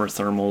Under Armour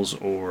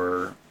thermals,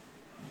 or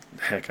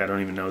heck, I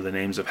don't even know the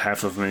names of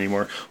half of them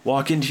anymore.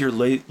 Walk into your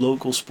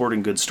local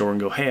sporting goods store and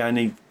go, hey, I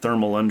need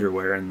thermal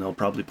underwear, and they'll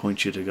probably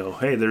point you to go,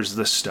 hey, there's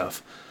this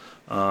stuff.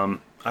 I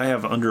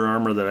have Under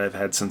Armour that I've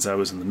had since I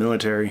was in the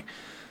military,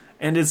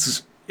 and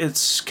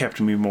it's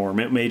kept me warm.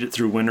 It made it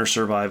through winter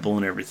survival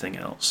and everything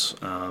else.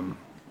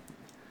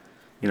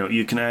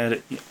 You can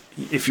add,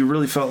 if you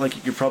really felt like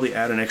you could probably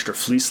add an extra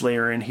fleece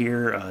layer in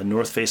here.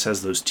 North Face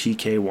has those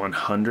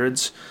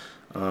TK100s.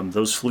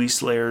 Those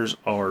fleece layers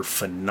are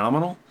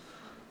phenomenal.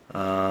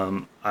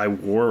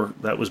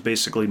 That was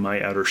basically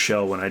my outer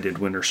shell when I did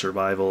winter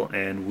survival,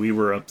 and we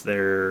were up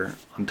there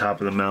on top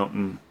of the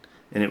mountain,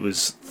 and it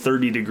was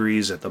 30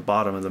 degrees at the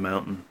bottom of the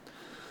mountain,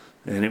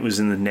 and it was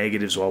in the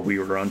negatives while we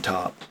were on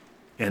top,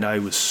 and I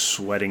was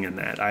sweating in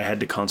that. I had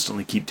to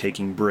constantly keep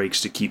taking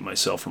breaks to keep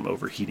myself from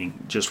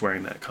overheating just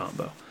wearing that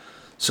combo.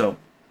 So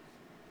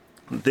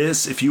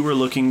this, if you were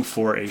looking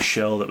for a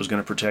shell that was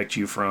going to protect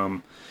you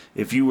from,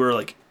 if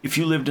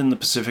you lived in the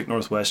Pacific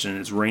Northwest and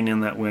it's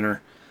raining that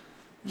winter,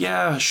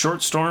 yeah,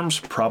 short storms,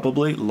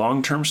 probably.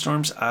 Long-term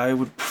storms, I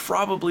would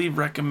probably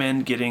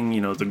recommend getting,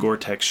 the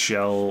Gore-Tex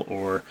shell,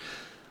 or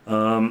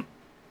unless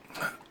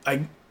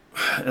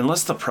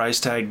the price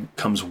tag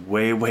comes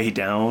way, way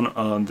down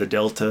on the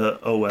Delta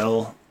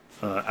OL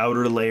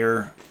outer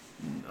layer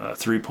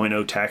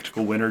 3.0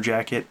 tactical winter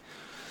jacket,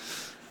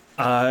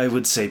 I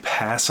would say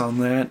pass on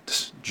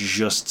that,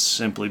 just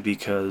simply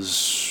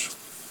because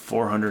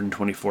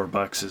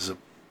 $424 is a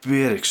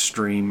bit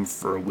extreme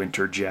for a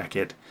winter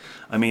jacket.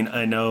 I mean,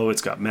 I know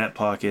it's got mat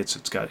pockets,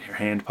 it's got your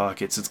hand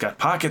pockets, it's got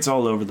pockets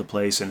all over the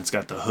place, and it's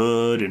got the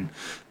hood and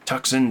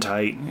tucks in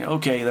tight.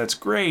 Okay, that's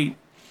great.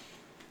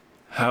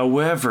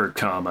 However,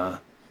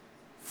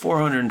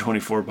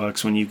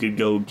 $424 when you could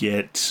go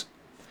to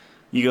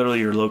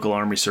your local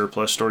Army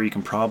surplus store, you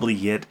can probably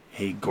get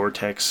a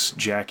Gore-Tex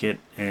jacket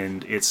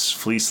and its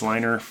fleece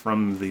liner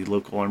from the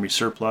local Army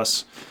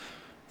surplus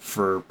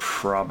for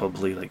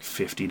probably like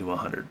 $50 to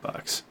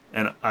 $100.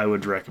 And I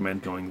would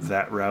recommend going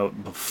that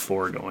route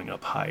before going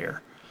up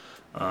higher.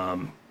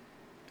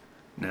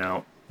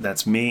 Now,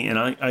 that's me, and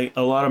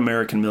a lot of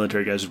American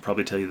military guys would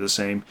probably tell you the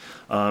same.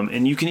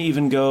 And you can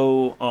even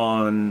go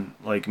on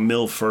like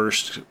Mill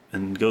First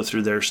and go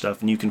through their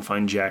stuff, and you can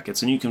find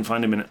jackets, and you can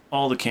find them in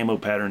all the camo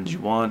patterns you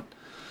want.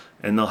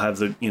 And they'll have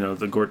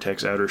the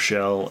Gore-Tex outer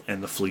shell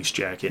and the fleece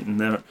jacket,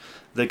 and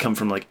they come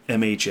from like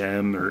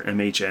MHM or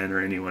MHN or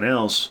anyone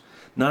else.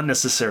 Not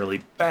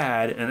necessarily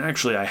bad, and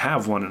actually I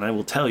have one, and I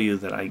will tell you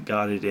that I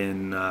got it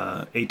in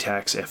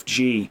ATAX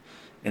FG,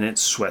 and it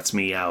sweats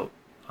me out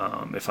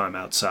if I'm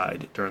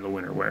outside during the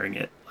winter wearing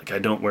it. Like, I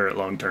don't wear it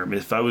long term.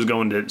 If I was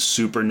going to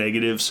super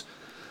negatives,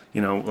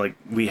 like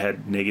we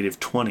had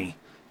 -20,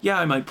 yeah,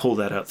 I might pull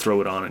that out,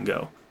 throw it on, and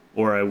go.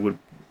 Or I would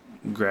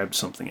grab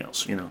something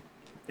else,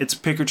 It's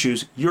pick or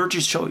choose. Your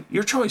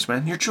choice,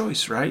 man. Your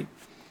choice, right?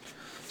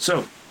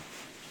 So,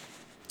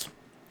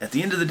 at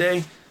the end of the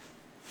day,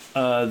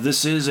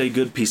 this is a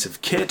good piece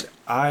of kit.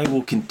 I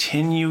will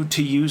continue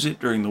to use it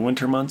during the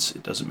winter months.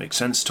 It doesn't make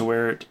sense to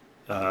wear it.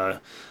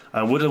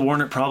 I would have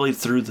worn it probably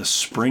through the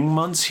spring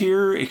months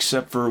here,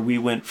 except for we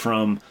went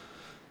from,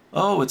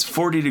 it's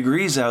 40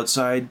 degrees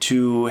outside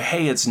to,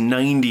 hey, it's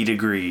 90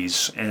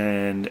 degrees,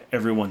 and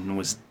everyone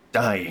was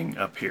dying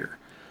up here.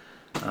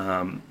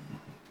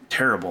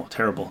 Terrible,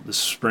 terrible. This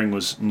spring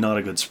was not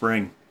a good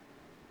spring.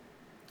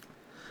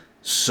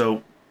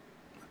 So,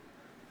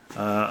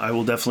 I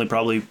will definitely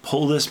probably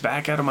pull this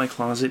back out of my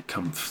closet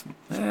come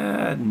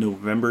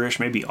November-ish,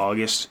 maybe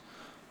August.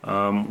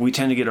 We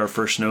tend to get our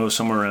first snow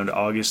somewhere around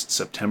August,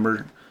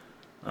 September.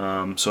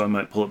 So I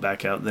might pull it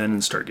back out then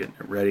and start getting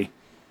it ready.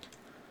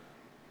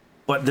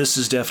 But this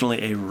is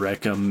definitely a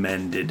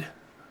recommended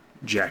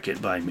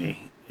jacket by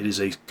me. It is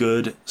a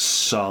good,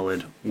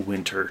 solid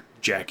winter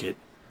jacket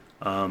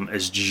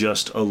as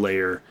just a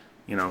layer.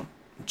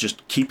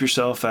 Just keep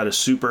yourself out of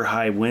super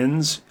high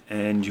winds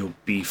and you'll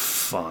be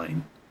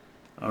fine.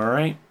 All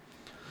right.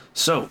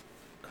 So,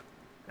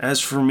 as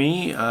for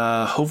me,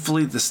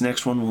 hopefully this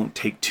next one won't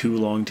take too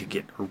long to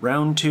get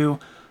around to.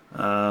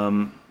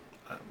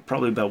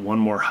 Probably about one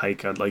more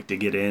hike I'd like to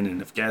get in,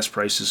 and if gas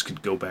prices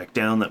could go back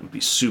down, that would be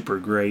super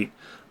great,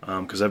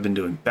 because I've been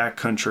doing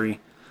backcountry.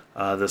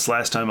 This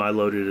last time I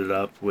loaded it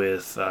up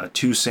with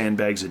 2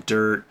 sandbags of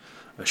dirt,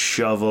 a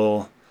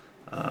shovel,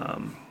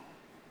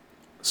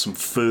 some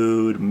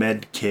food,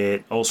 med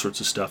kit, all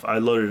sorts of stuff. I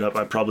loaded up.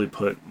 I probably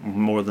put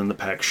more than the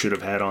pack should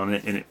have had on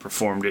it, and it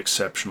performed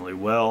exceptionally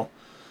well.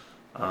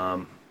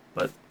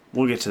 But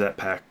we'll get to that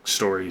pack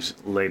stories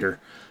later.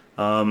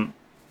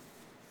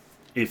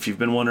 If you've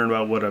been wondering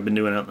about what I've been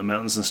doing out in the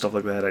mountains and stuff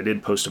like that, I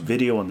did post a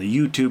video on the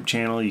YouTube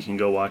channel. You can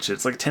go watch it.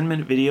 It's like a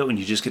 10-minute video, and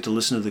you just get to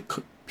listen to the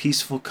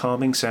peaceful,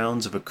 calming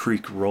sounds of a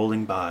creek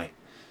rolling by.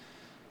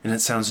 And it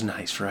sounds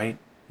nice, right?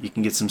 You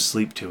can get some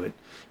sleep to it.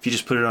 If you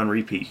just put it on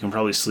repeat, you can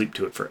probably sleep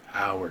to it for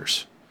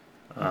hours.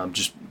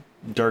 Just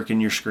darken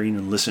your screen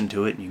and listen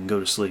to it, and you can go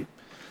to sleep.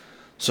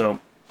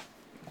 So,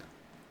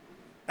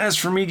 as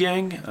for me,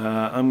 gang,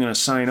 I'm going to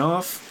sign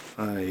off.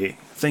 I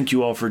thank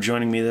you all for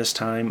joining me this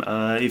time.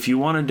 If you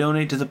want to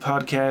donate to the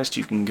podcast,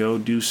 you can go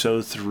do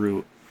so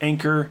through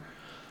Anchor.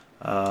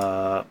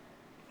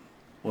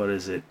 What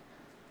is it?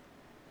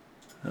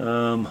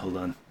 Hold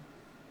on.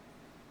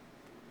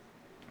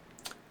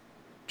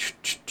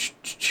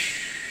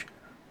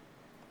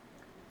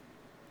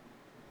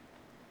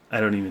 I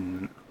don't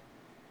even...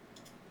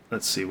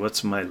 Let's see,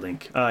 what's my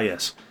link?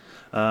 Yes.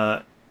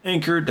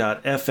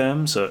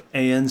 Anchor.fm, so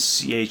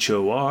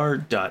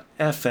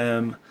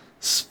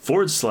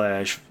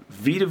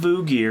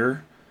anchor.fm/VitaVoo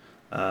Gear.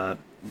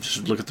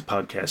 Just look at the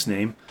podcast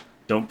name.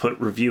 Don't put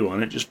review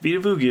on it, just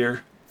Vita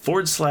Gear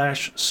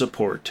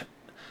 /support.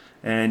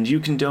 And you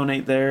can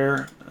donate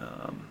there.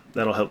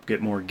 That'll help get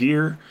more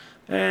gear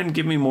and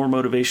give me more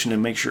motivation to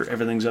make sure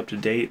everything's up to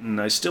date. And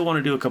I still want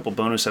to do a couple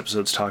bonus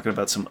episodes talking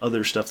about some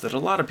other stuff that a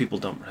lot of people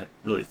don't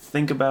really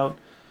think about.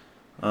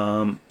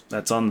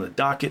 That's on the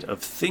docket of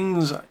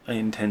things I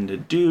intend to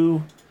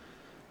do.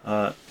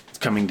 It's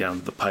coming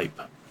down the pipe.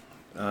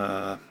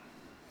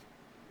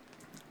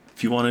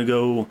 If you want to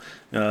go,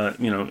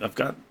 I've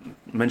got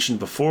mentioned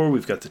before,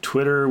 we've got the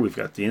Twitter, we've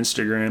got the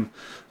Instagram.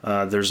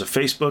 There's a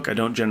Facebook. I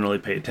don't generally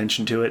pay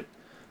attention to it.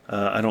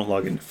 I don't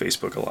log into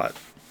Facebook a lot.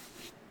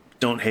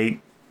 Don't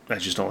hate. I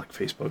just don't like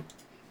Facebook.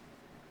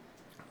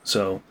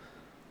 So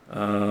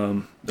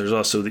there's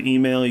also the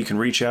email. You can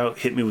reach out,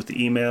 hit me with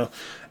the email.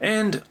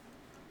 And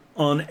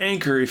on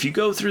Anchor, if you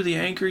go through the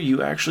Anchor,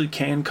 you actually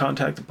can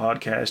contact the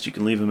podcast. You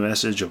can leave a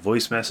message, a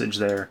voice message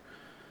there.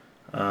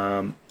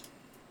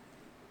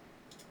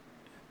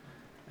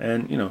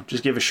 And,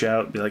 just give a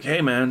shout. Be like, hey,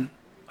 man,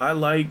 I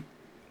like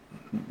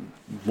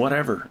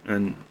whatever.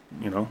 And,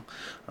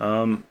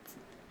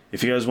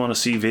 if you guys want to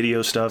see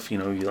video stuff,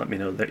 you let me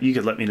know that. You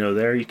could let me know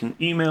there. You can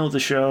email the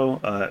show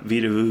at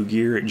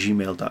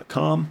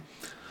vitavoogear@gmail.com.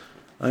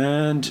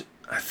 And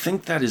I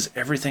think that is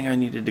everything I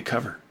needed to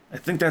cover. I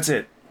think that's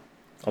it.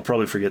 I'll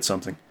probably forget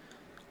something.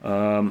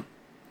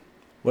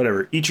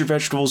 Whatever. Eat your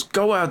vegetables.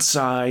 Go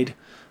outside.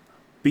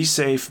 Be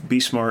safe.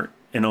 Be smart.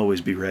 And always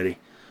be ready.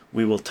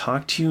 We will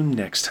talk to you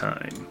next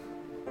time.